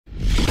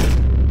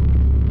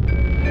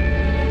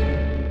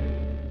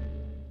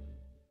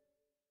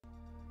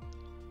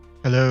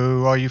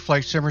Hello, all you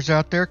flight simmers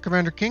out there.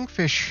 Commander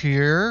Kingfish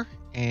here,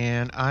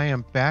 and I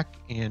am back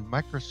in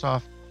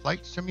Microsoft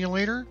Flight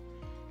Simulator,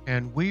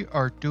 and we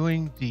are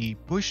doing the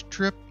Bush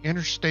Trip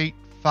Interstate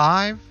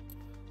 5.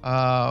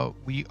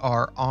 We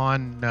are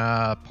on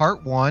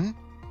part 1.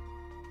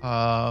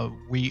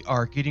 We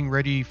are getting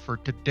ready for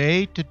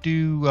today to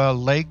do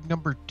leg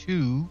number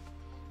 2,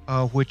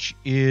 which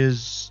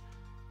is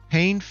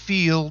Paine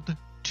Field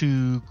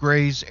to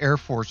Gray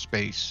Airforce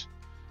Base.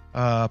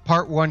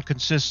 Part 1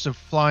 consists of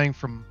flying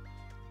from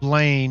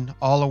Blaine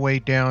all the way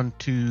down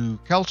to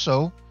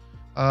Kelso,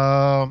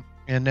 and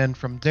then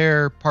from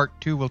there, Part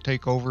 2 will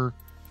take over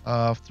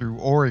through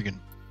Oregon.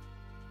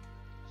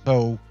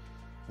 So,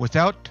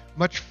 without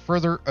much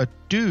further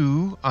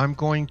ado, I'm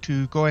going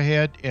to go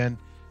ahead and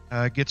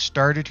get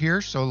started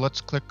here. So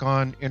let's click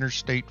on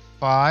Interstate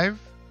 5,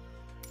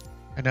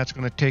 and that's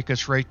going to take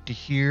us right to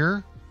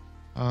here.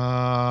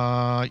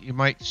 You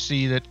might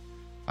see that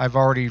I've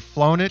already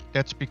flown it.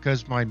 That's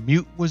because my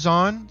mute was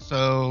on,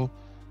 so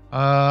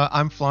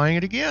I'm flying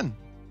it again.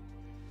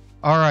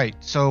 All right,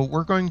 so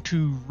we're going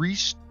to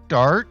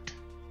restart,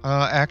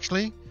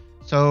 actually.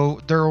 So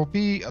there will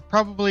be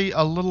probably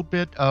a little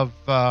bit of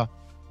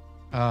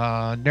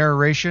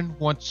narration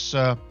once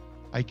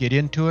I get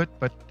into it,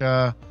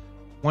 but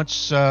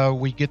once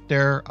we get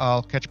there,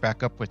 I'll catch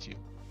back up with you.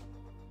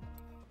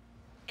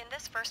 In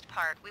this first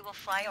part, we will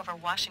fly over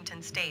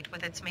Washington State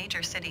with its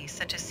major cities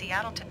such as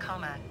Seattle,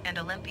 Tacoma, and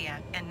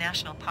Olympia, and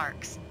national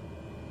parks.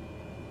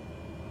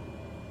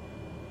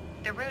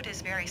 The route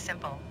is very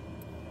simple.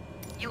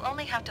 You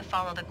only have to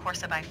follow the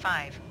course of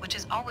I-5, which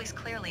is always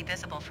clearly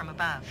visible from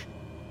above.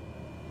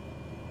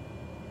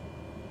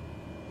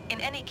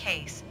 In any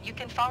case, you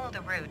can follow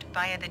the route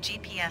via the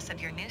GPS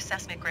of your new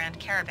Cessna Grand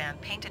Caravan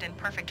painted in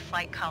perfect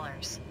flight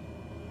colors.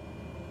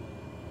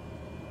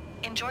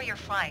 Enjoy your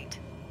flight.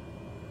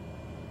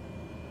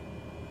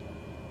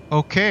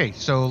 Okay,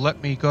 so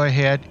let me go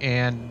ahead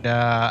and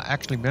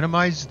actually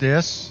minimize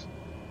this.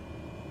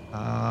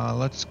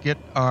 Let's get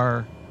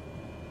our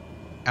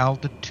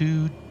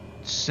altitude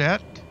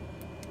set.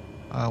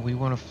 We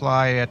want to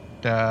fly at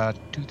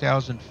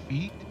 2,000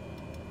 feet.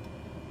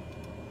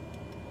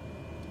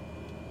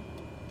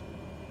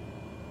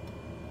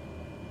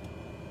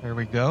 There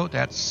we go,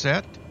 that's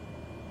set.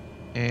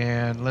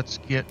 And let's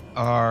get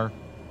our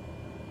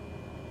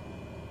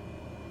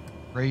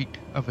rate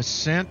of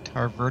ascent,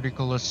 our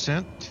vertical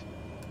ascent.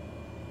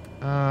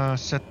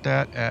 Set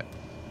that at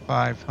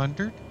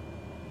 500.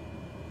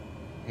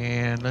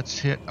 And let's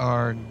hit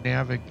our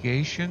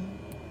navigation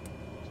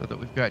so that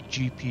we've got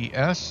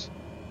GPS.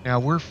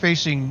 Now we're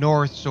facing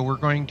north, so we're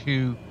going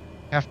to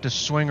have to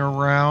swing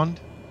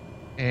around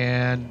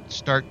and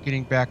start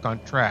getting back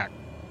on track.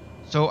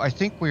 So I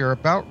think we are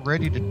about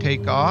ready to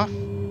take off.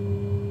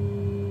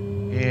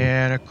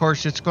 And of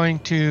course it's going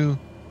to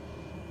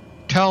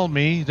tell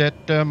me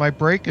that my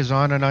brake is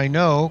on, and I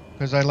know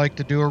because I like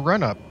to do a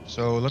run-up.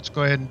 So let's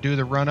go ahead and do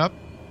the run-up.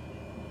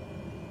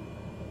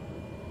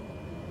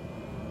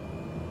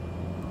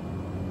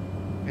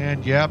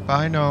 And yep,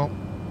 I know.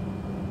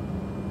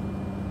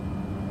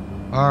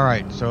 All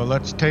right, so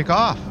let's take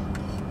off.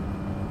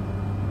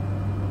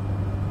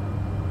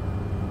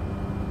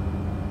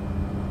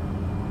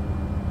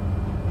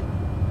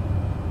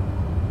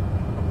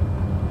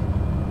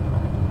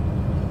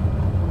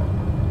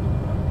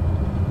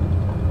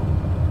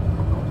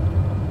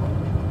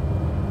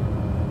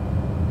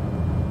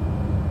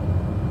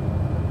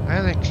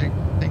 I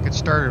think it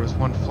started with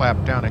one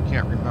flap down. I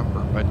can't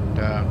remember, but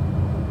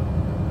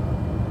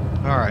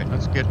all right,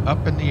 let's get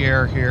up in the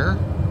air here.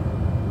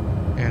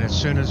 And as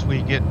soon as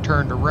we get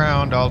turned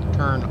around, I'll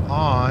turn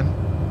on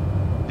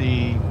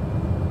the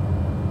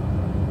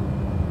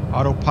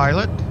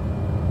autopilot.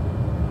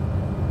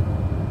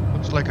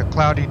 Looks like a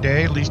cloudy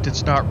day. At least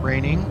it's not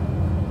raining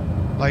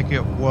like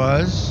it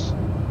was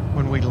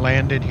when we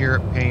landed here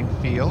at Paine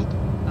Field.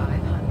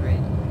 500.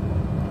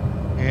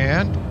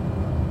 And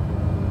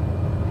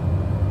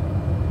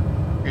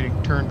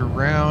getting turned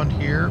around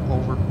here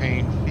over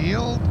Paine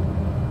Field.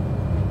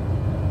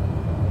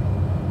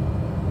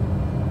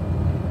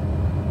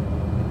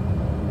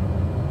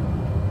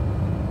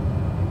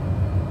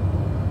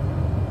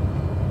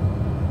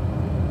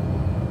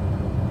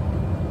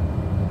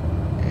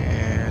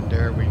 And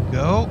there we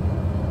go.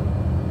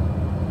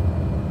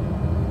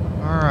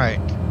 All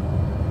right.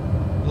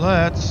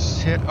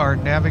 Let's hit our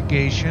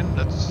navigation.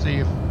 Let's see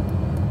if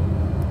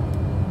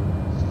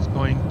it's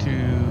going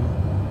to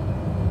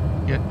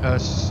get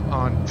us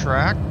on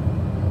track.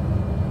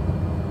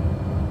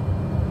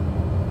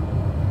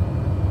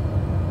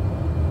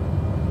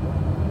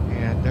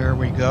 And there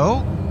we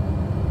go.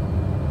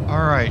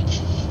 All right,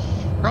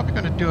 probably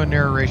going to do a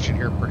narration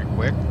here pretty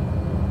quick.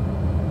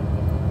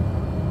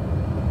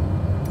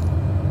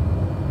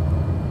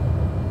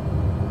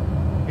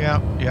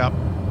 Yep,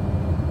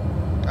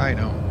 I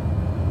know.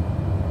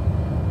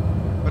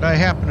 But I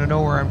happen to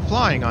know where I'm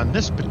flying on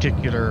this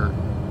particular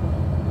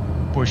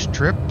bush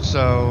trip,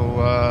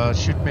 so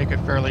should make it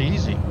fairly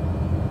easy.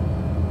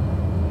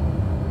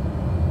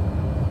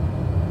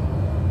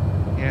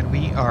 And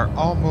we are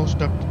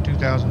almost up to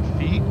 2,000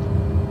 feet.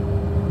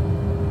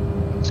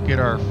 Let's get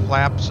our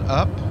flaps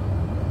up.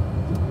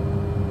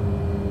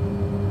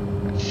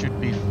 That should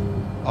be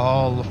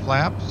all the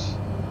flaps.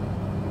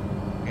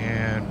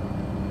 And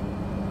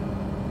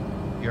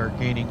we are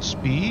gaining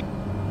speed.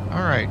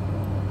 All right,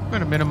 I'm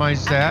going to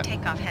minimize that. After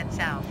takeoff, head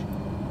south.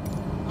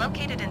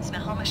 Located in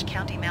Snohomish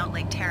County, Mount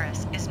Lake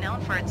Terrace is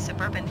known for its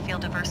suburban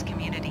field-diverse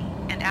community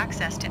and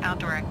access to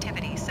outdoor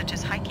activities such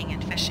as hiking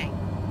and fishing.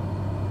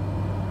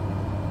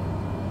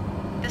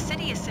 The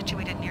city is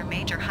situated near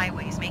major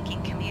highways,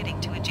 making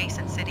commuting to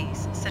adjacent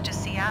cities such as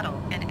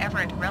Seattle and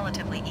Everett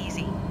relatively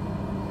easy.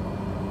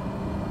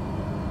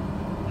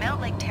 Mount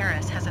Lake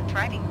Terrace has a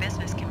thriving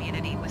business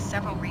community with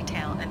several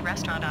retail and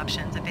restaurant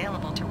options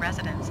available to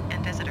residents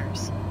and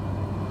visitors.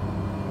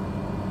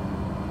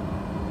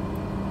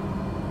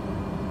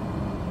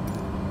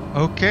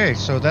 Okay,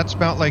 so that's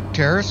Mount Lake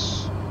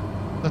Terrace.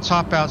 Let's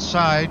hop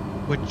outside,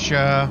 which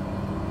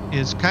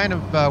is kind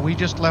of, we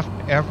just left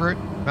Everett.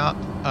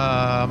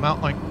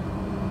 Mount Lake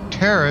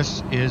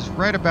Terrace is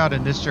right about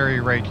in this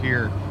area right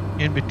here,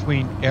 in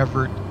between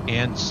Everett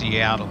and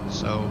Seattle.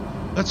 So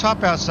let's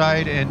hop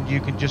outside and you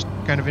can just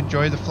kind of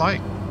enjoy the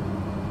flight.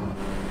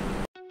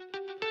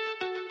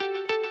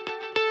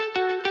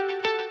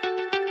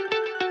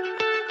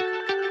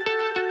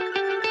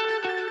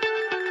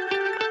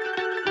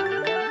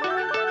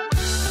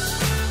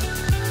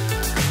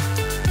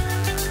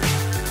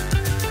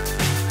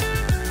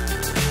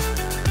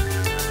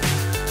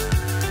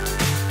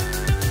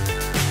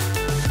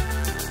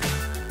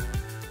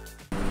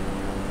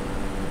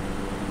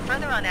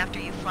 Further on, after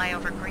you fly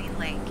over Green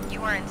Lake,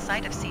 you are in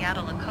sight of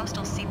Seattle, a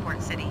coastal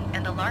seaport city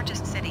and the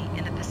largest city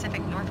in the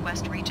Pacific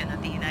Northwest region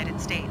of the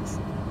United States.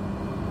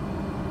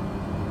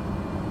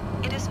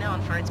 It is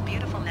known for its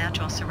beautiful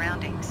natural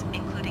surroundings,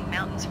 including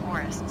mountains,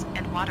 forests,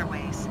 and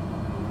waterways.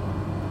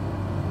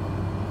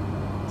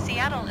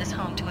 Seattle is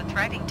home to a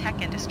thriving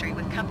tech industry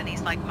with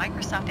companies like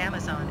Microsoft,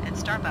 Amazon, and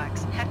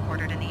Starbucks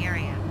headquartered in the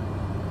area.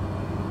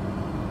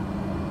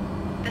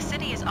 The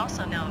city is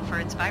also known for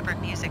its vibrant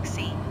music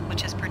scene,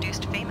 which has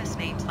produced famous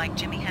names like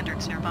Jimi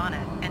Hendrix,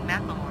 Nirvana, and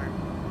Macklemore.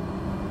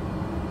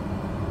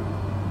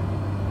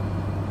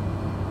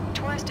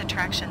 Tourist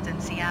attractions in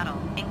Seattle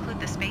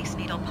include the Space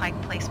Needle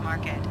Pike Place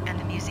Market and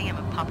the Museum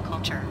of Pop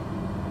Culture.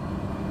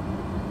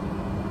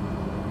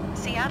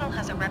 Seattle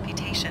has a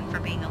reputation for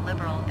being a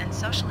liberal and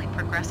socially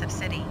progressive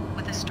city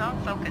with a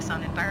strong focus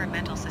on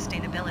environmental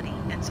sustainability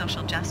and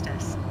social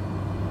justice.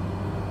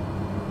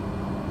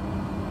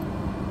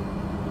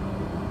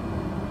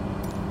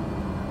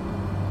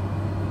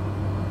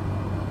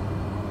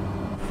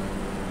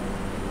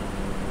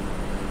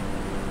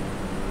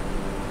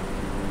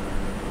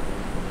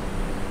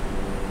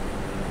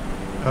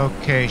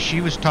 Okay,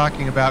 she was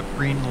talking about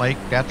Green Lake.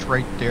 That's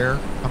right there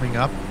coming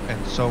up.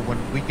 And so when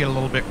we get a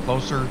little bit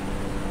closer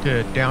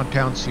to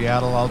downtown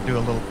Seattle, I'll do a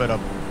little bit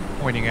of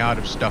pointing out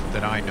of stuff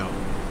that I know.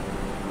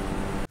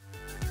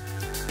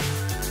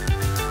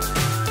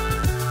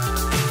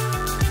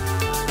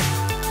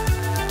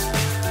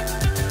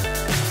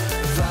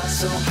 Fly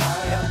so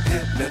high, I'm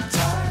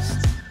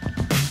hypnotized.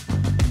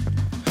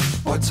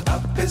 What's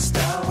up is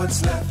down,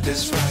 what's left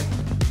is right.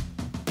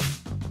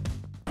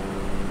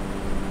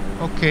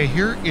 Okay,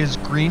 here is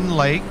Green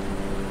Lake.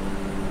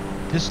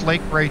 This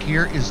lake right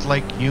here is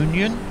Lake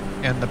Union,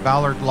 and the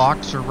Ballard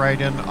Locks are right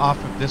in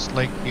off of this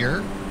lake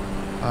here,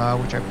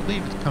 which I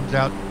believe it comes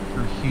out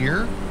through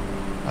here.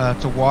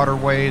 It's a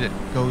waterway that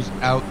goes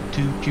out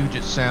to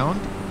Puget Sound.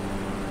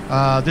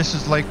 This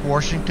is Lake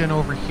Washington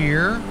over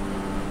here.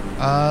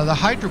 The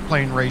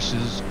hydroplane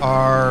races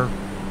are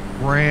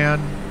ran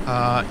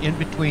in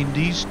between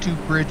these two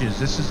bridges.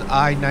 This is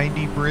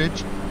I-90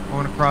 bridge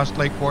going across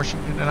Lake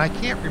Washington, and I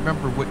can't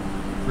remember what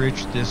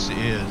bridge this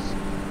is,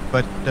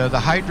 but the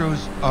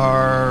hydros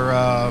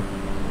are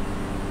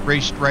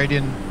raced right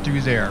in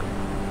through there.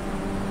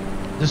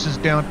 This is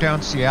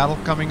downtown Seattle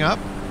coming up,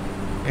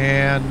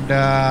 and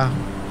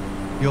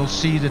you'll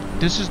see that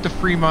this is the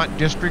Fremont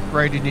District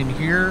right in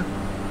here.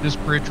 This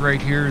bridge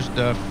right here is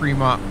the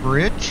Fremont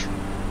Bridge,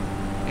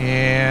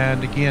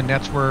 and again,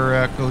 that's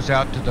where it goes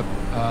out to the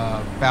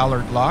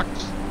Ballard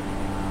Locks.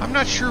 I'm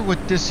not sure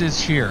what this is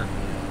here.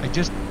 I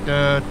just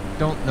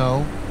don't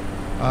know.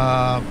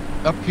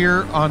 Up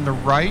here on the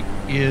right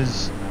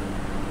is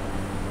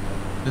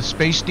the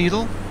Space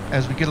Needle.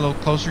 As we get a little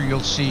closer, you'll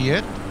see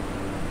it.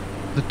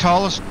 The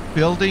tallest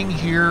building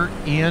here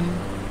in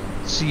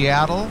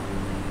Seattle,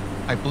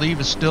 I believe,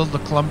 is still the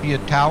Columbia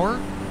Tower,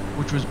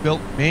 which was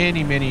built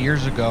many, many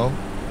years ago.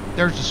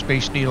 There's the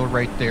Space Needle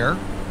right there.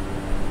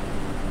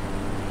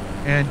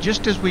 And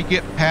just as we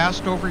get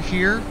past over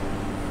here,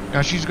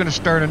 now she's going to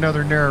start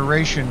another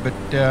narration, but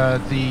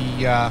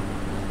the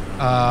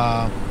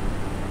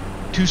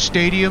two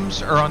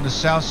stadiums are on the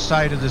south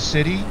side of the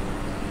city,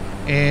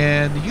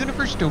 and the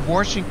University of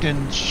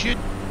Washington should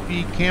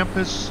be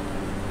campus,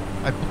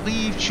 I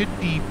believe, should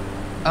be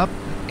up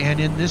and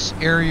in this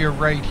area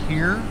right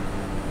here.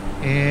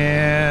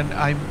 And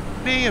I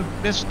may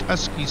have missed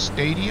Husky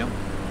Stadium,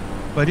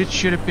 but it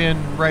should have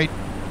been right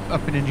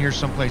up and in here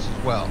someplace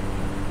as well.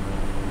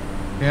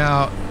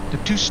 Now, the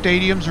two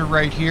stadiums are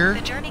right here.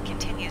 The journey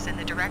continues in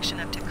the direction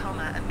of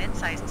Tacoma, a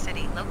mid-sized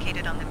city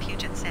located on the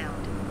Puget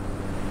Sound.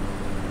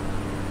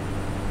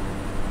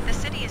 The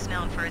city is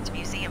known for its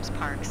museums,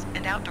 parks,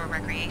 and outdoor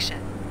recreation.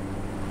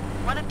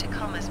 One of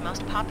Tacoma's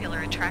most popular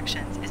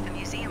attractions is the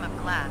Museum of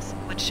Glass,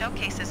 which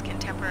showcases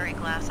contemporary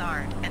glass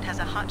art and has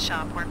a hot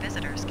shop where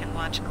visitors can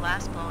watch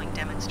glass-blowing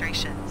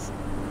demonstrations.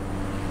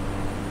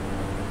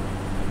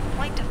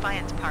 Point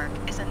Defiance Park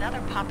is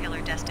another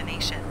popular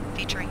destination,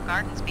 featuring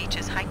gardens,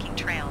 beaches, hiking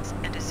trails,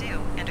 and a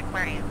zoo and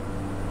aquarium.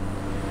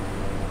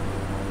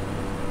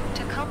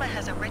 Tacoma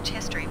has a rich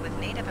history with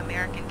Native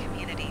American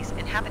communities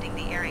inhabiting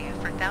the area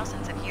for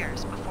thousands of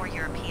years before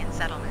European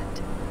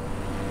settlement.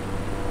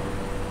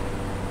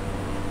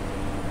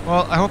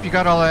 Well, I hope you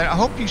got all that. I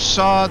hope you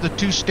saw the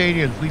two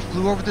stadiums. We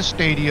flew over the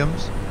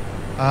stadiums.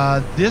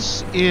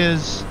 This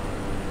is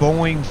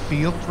Paine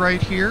Field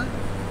right here,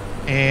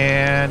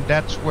 and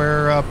that's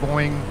where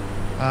Boeing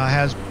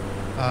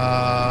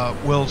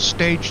will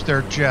stage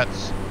their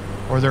jets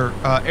or their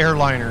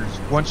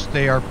airliners once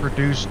they are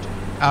produced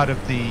out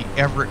of the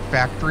Everett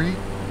factory.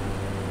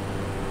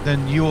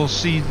 Then you will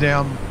see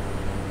them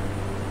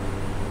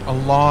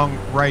along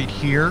right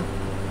here.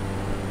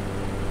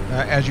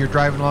 As you're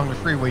driving along the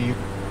freeway,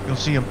 you'll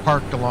see them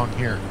parked along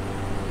here.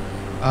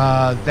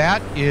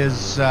 That is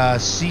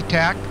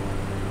SeaTac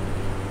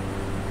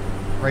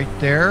right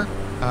there,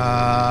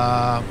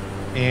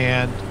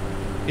 and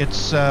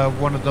it's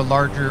one of the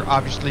larger,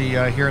 obviously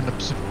here in the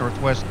Pacific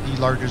Northwest, the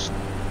largest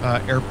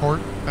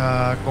airport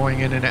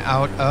going in and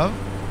out of.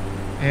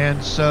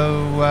 And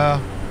so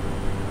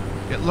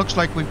it looks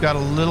like we've got a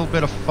little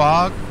bit of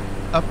fog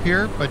up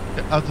here, but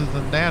other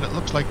than that, it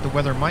looks like the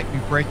weather might be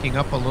breaking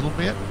up a little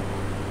bit.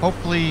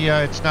 Hopefully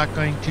it's not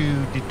going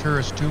to deter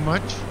us too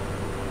much.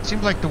 It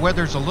seems like the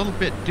weather's a little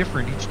bit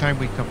different each time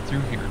we come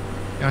through here.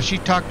 Now, she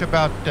talked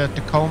about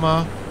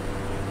Tacoma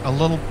a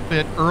little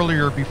bit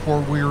earlier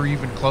before we were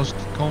even close to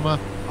Tacoma.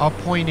 I'll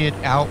point it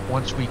out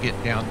once we get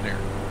down there.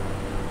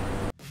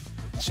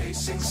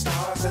 Chasing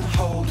stars and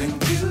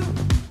holding you.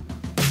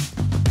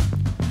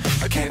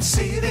 I can't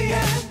see the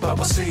end, but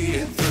we'll see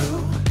it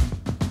through.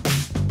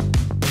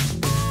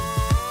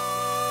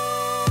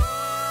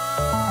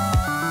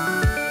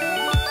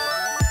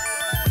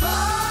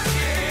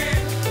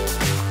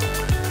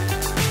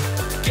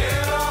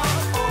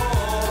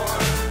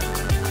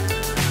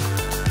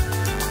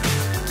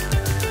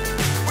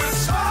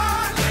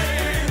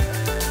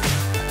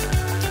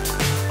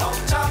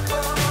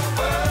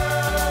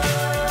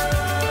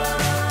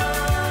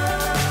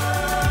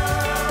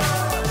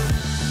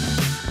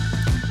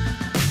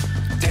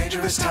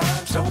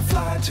 Times don't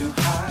fly too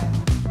high.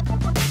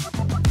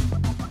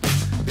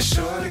 Be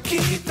sure to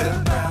keep the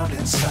ground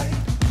in sight.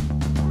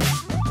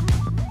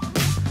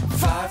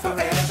 Fly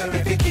forever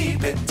if you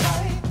keep it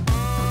tight.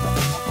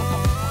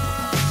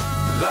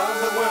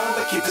 Love the world,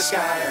 but keep the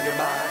sky on your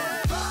mind.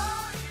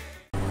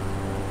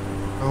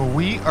 So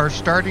we are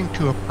starting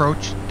to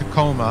approach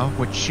Tacoma,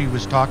 which she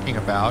was talking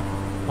about.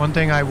 One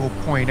thing I will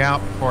point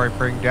out before I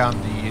bring down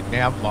the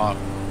nav log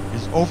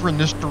is over in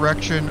this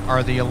direction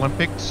are the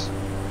Olympics.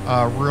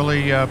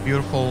 Really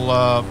beautiful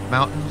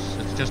mountains.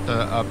 It's just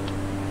a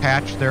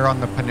patch there on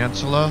the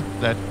peninsula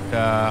that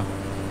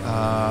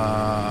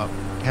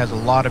has a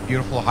lot of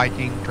beautiful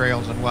hiking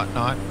trails and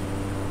whatnot.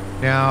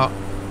 Now,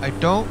 I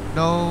don't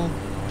know,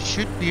 you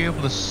should be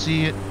able to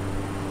see it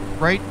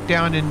right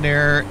down in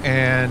there,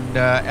 and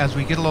as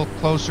we get a little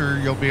closer,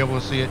 you'll be able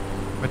to see it.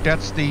 But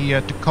that's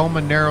the Tacoma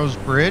Narrows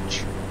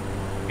Bridge,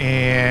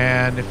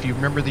 and if you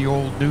remember the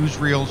old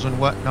newsreels and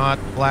whatnot,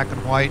 black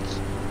and whites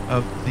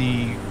of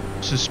the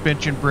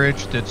suspension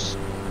bridge that's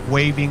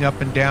waving up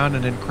and down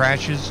and then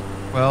crashes,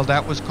 well,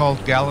 that was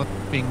called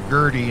Galloping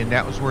Gertie, and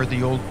that was where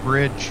the old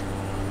bridge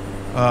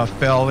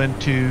fell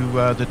into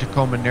the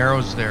Tacoma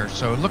Narrows there.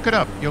 So look it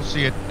up, you'll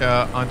see it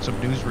on some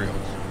newsreels.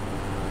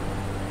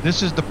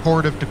 This is the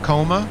port of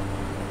Tacoma,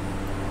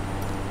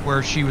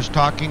 where she was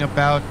talking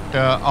about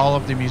all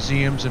of the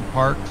museums and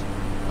parks.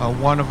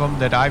 One of them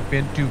that I've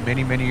been to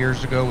many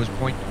years ago was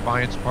Point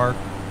Defiance Park,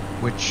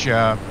 which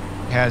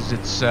has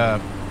its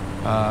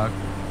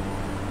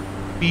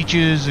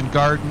beaches and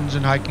gardens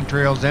and hiking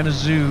trails and a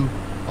zoo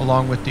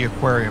along with the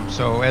aquarium.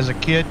 So as a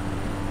kid,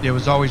 it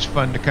was always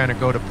fun to kind of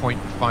go to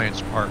Point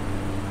Defiance Park.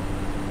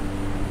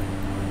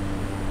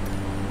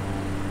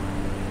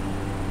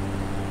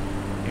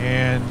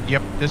 And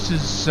yep, this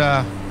is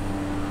the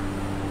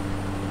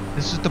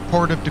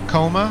port of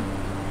Tacoma,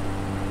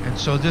 and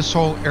so this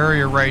whole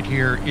area right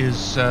here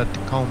is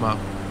Tacoma.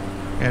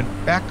 And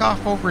back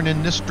off over and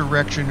in this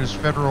direction is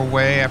Federal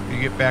Way after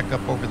you get back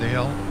up over the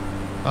hill.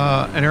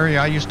 An area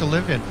I used to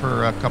live in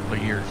for a couple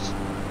of years.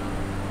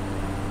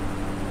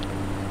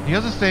 The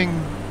other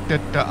thing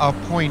that I'll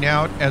point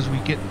out as we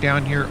get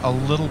down here a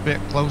little bit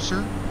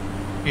closer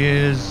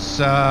is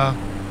the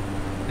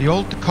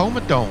old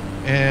Tacoma Dome,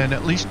 and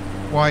at least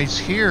wise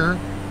here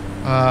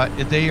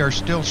they are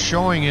still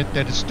showing it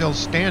that it's still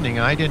standing.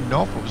 I didn't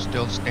know if it was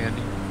still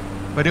standing,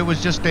 but it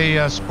was just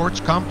a sports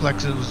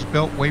complex. It was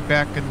built way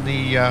back in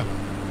the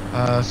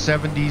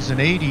 70s and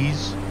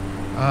 80s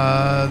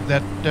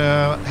that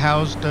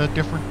housed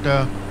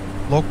different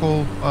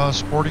local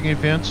sporting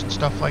events and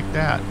stuff like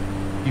that.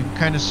 You can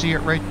kind of see it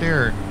right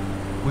there.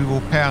 We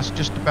will pass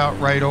just about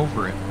right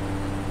over it.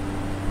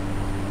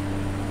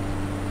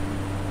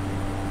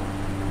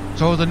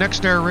 So the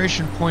next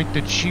aeration point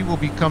that she will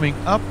be coming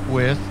up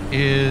with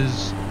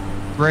is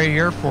Gray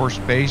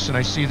Airforce Base, and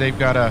I see they've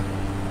got a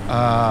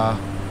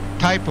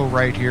typo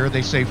right here.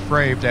 They say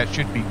Frave, that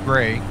should be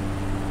Gray,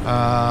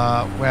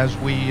 as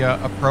we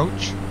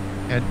approach.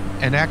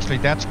 And actually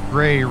that's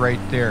Gray right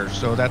there,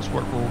 so that's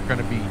what we're going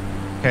to be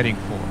heading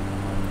for.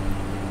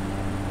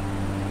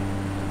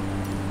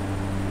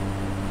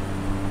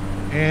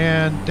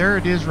 And there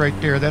it is right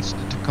there. That's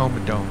the Tacoma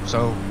Dome.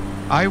 So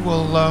I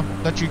will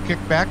let you kick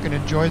back and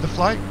enjoy the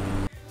flight.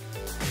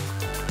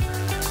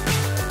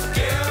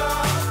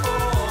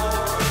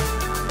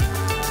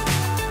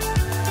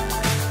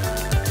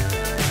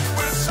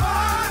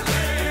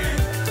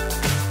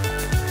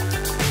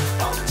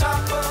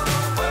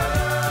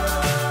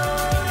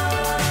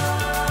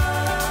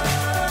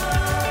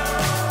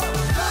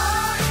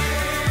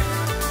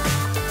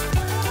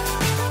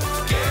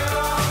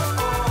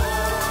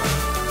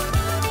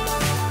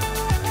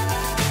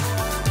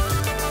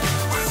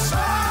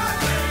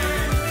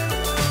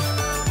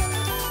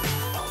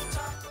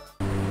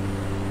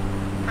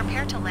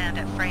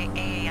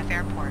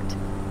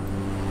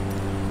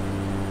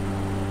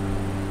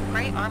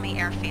 Army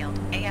Airfield,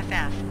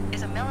 AFF,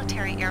 is a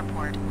military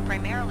airport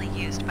primarily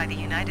used by the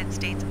United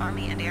States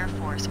Army and Air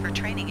Force for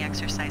training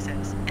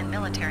exercises and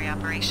military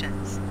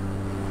operations.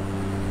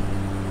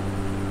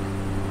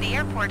 The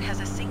airport has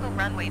a single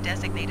runway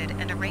designated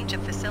and a range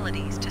of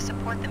facilities to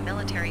support the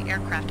military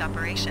aircraft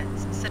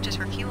operations, such as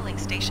refueling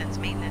stations,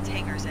 maintenance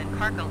hangars, and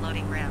cargo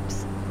loading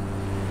ramps.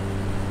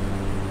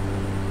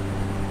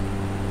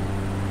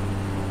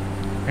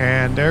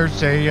 And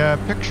there's a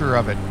picture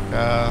of it.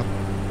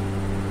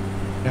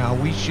 Now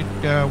we should,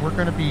 we're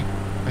going to be,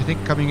 I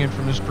think, coming in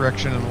from this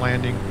direction and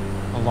landing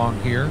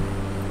along here.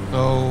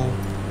 So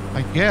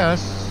I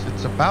guess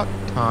it's about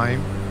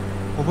time.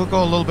 Well, we'll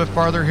go a little bit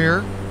farther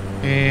here,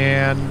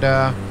 and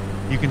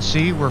you can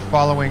see we're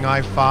following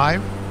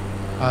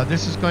I-5.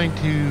 This is going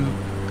to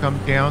come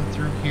down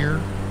through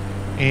here,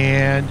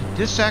 and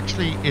this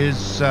actually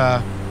is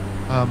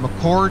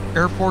McCord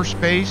Air Force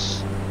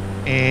Base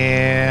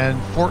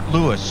and Fort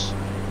Lewis.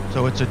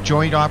 So it's a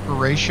joint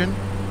operation.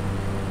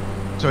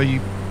 So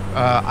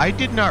I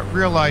did not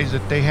realize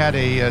that they had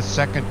a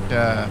second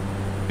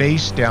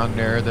base down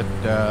there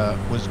that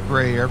was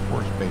Gray Air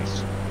Force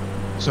Base.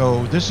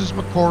 So this is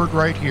McCord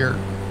right here,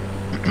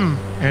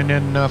 and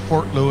then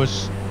Fort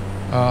Lewis.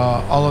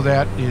 All of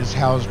that is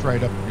housed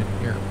right up in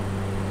here.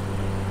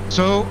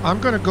 So I'm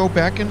going to go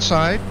back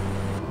inside,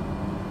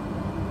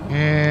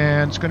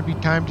 and it's going to be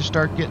time to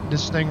start getting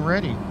this thing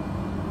ready.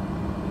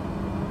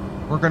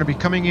 We're going to be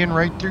coming in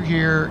right through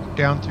here,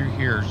 down through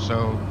here.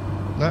 So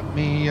let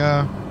me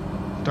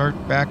start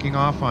backing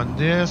off on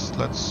this.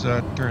 Let's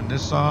turn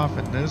this off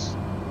and this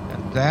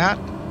and that.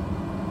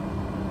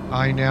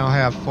 I now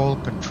have full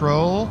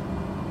control.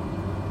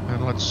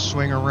 And let's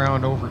swing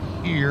around over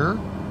here.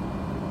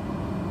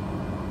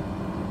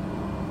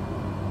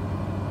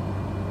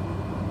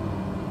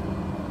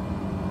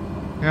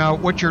 Now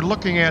what you're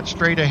looking at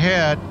straight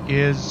ahead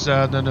is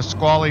the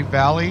Nisqually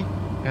Valley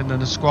and the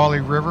Nisqually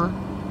River.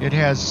 It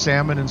has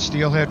salmon and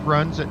steelhead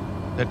runs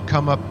that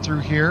come up through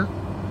here.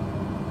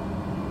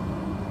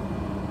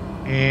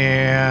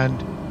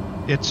 And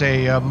it's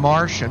a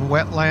marsh and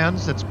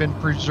wetlands that's been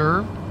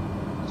preserved.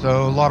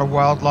 So a lot of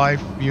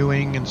wildlife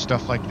viewing and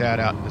stuff like that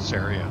out in this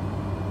area.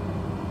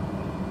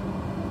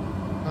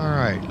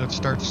 Alright, let's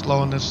start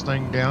slowing this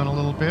thing down a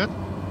little bit.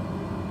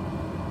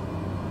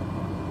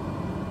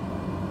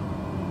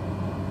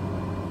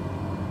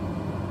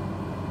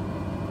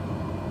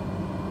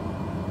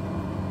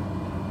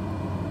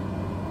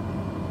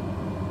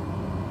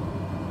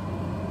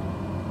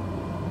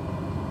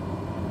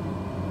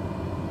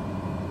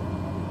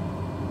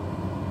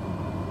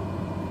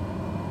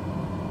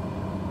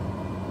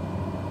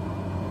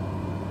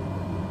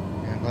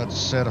 Let's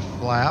set a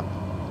flap.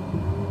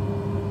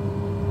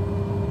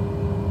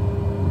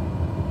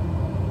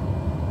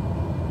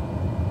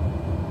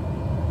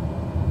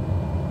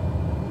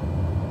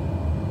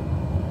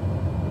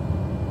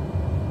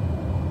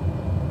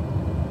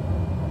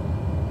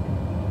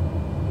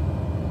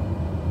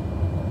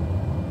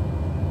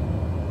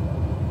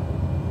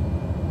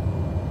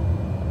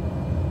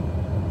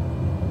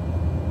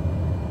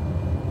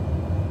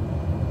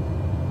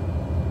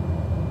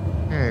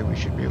 Okay, we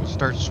should be able to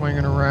start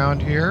swinging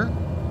around here.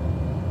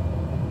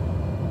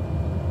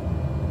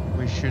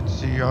 We should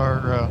see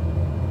our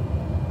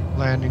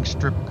landing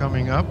strip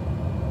coming up.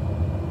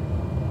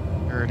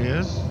 There it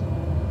is.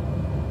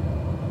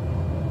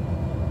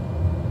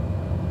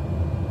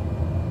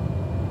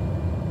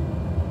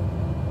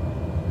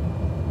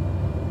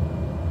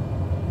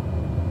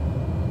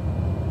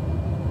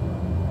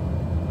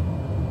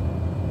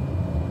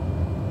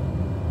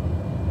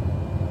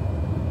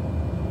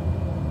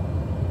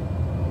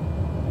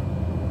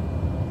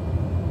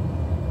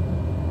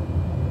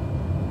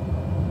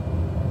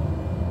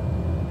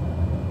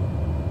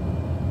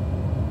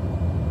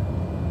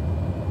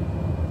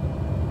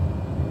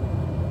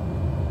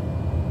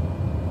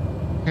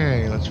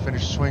 Okay, let's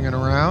finish swinging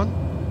around.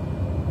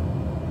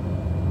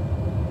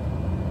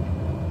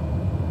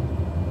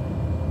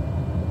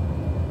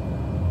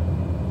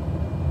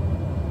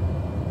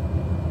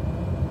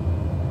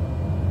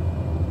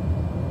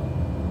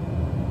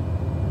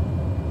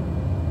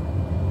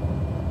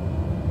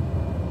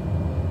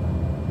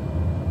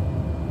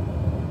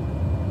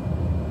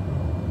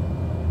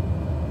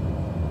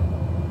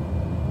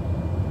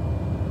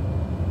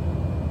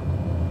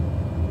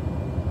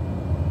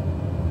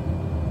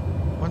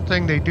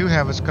 Thing they do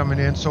have us coming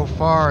in so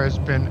far has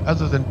been,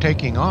 other than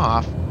taking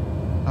off,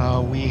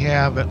 we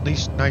have at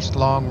least nice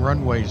long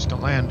runways to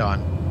land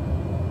on.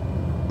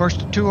 Of course,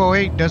 the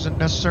 208 doesn't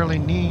necessarily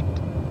need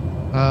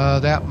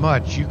that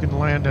much. You can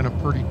land in a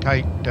pretty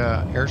tight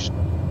airstrip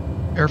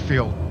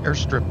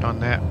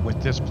on that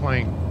with this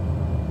plane.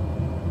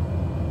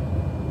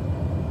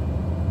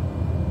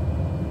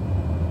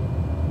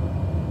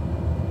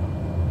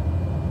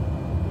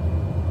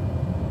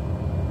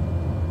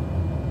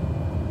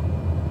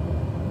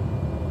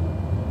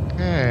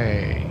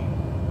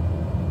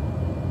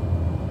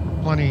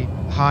 Plenty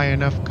high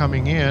enough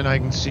coming in. I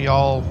can see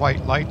all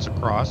white lights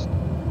across.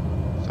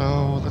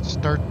 So let's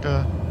start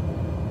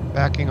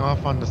backing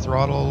off on the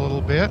throttle a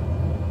little bit.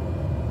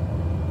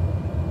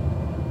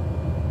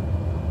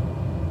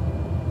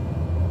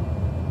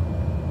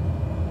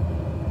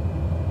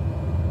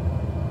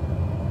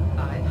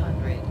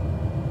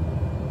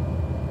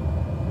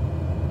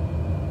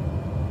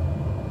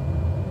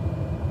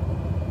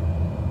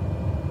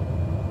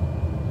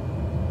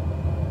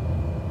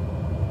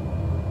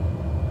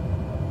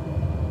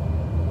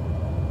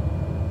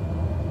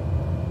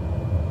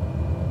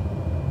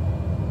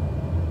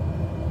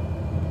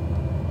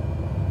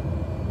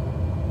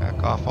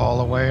 Off all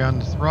the way on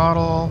the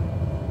throttle.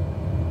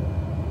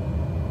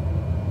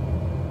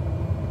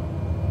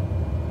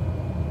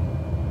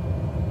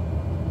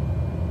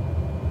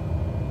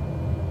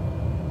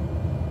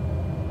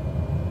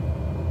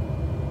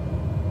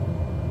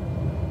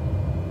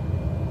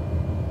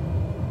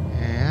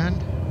 And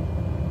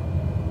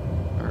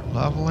start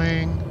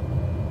leveling.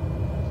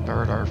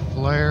 Start our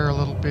flare a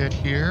little bit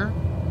here.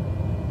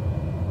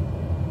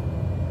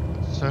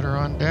 Let's set her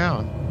on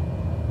down.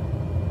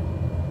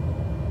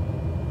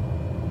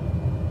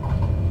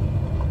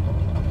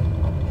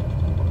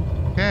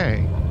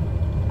 Okay,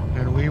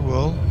 and we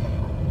will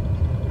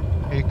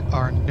take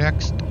our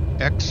next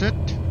exit.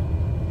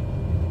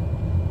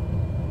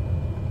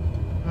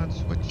 That's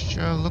which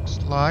looks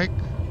like.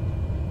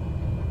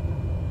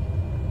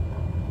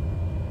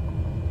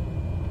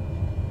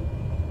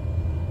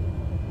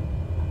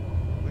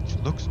 Which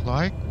looks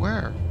like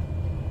where?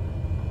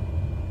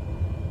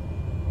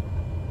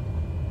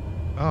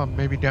 Oh,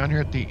 maybe down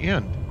here at the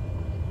end.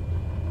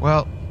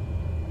 Well,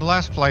 the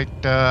last flight,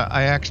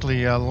 I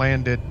actually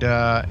landed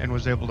and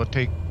was able to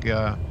take,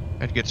 had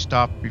to get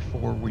stopped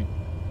before we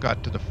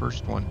got to the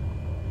first one.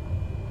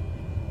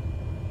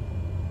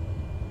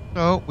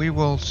 So we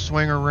will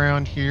swing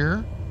around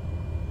here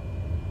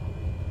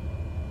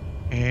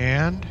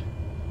and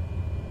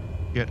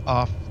get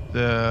off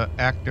the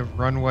active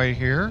runway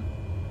here.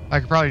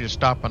 I could probably just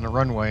stop on the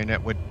runway and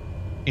that would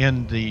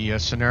end the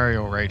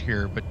scenario right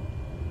here, but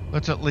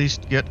let's at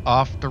least get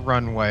off the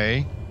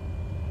runway.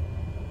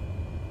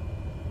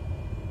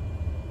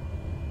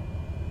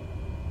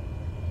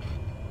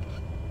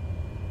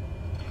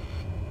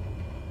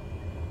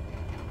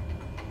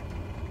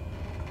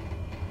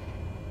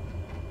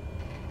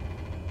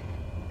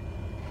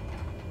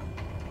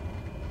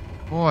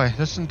 Boy,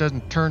 this one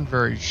doesn't turn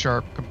very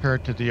sharp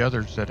compared to the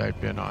others that I've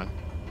been on.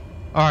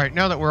 Alright,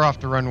 now that we're off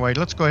the runway,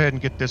 let's go ahead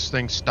and get this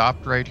thing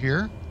stopped right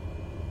here.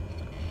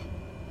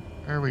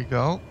 There we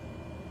go.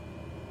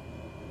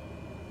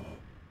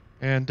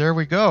 And there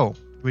we go.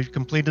 We've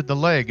completed the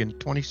leg in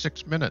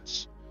 26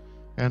 minutes.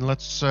 And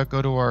let's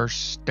go to our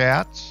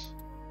stats.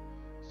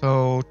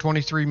 So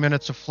 23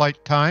 minutes of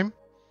flight time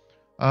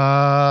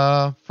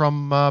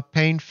from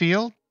Paine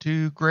Field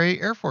to Gray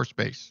Airforce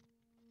Base.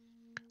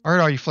 All right,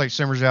 all you flight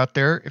simmers out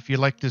there, if you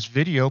like this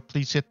video,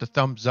 please hit the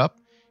thumbs up.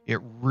 It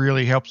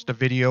really helps the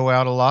video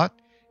out a lot.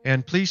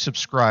 And please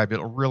subscribe.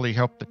 It'll really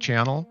help the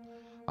channel.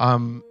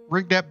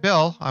 Ring that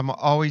bell. I'm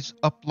always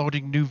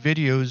uploading new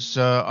videos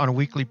on a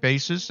weekly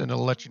basis, and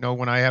it'll let you know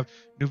when I have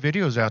new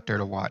videos out there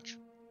to watch.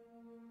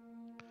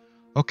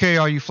 Okay,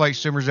 all you flight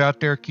simmers out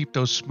there, keep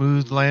those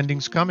smooth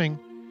landings coming.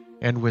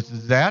 And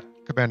with that,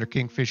 Commander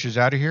Kingfish is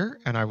out of here,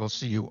 and I will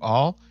see you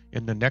all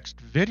in the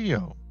next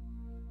video.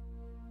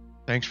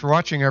 Thanks for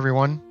watching,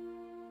 everyone.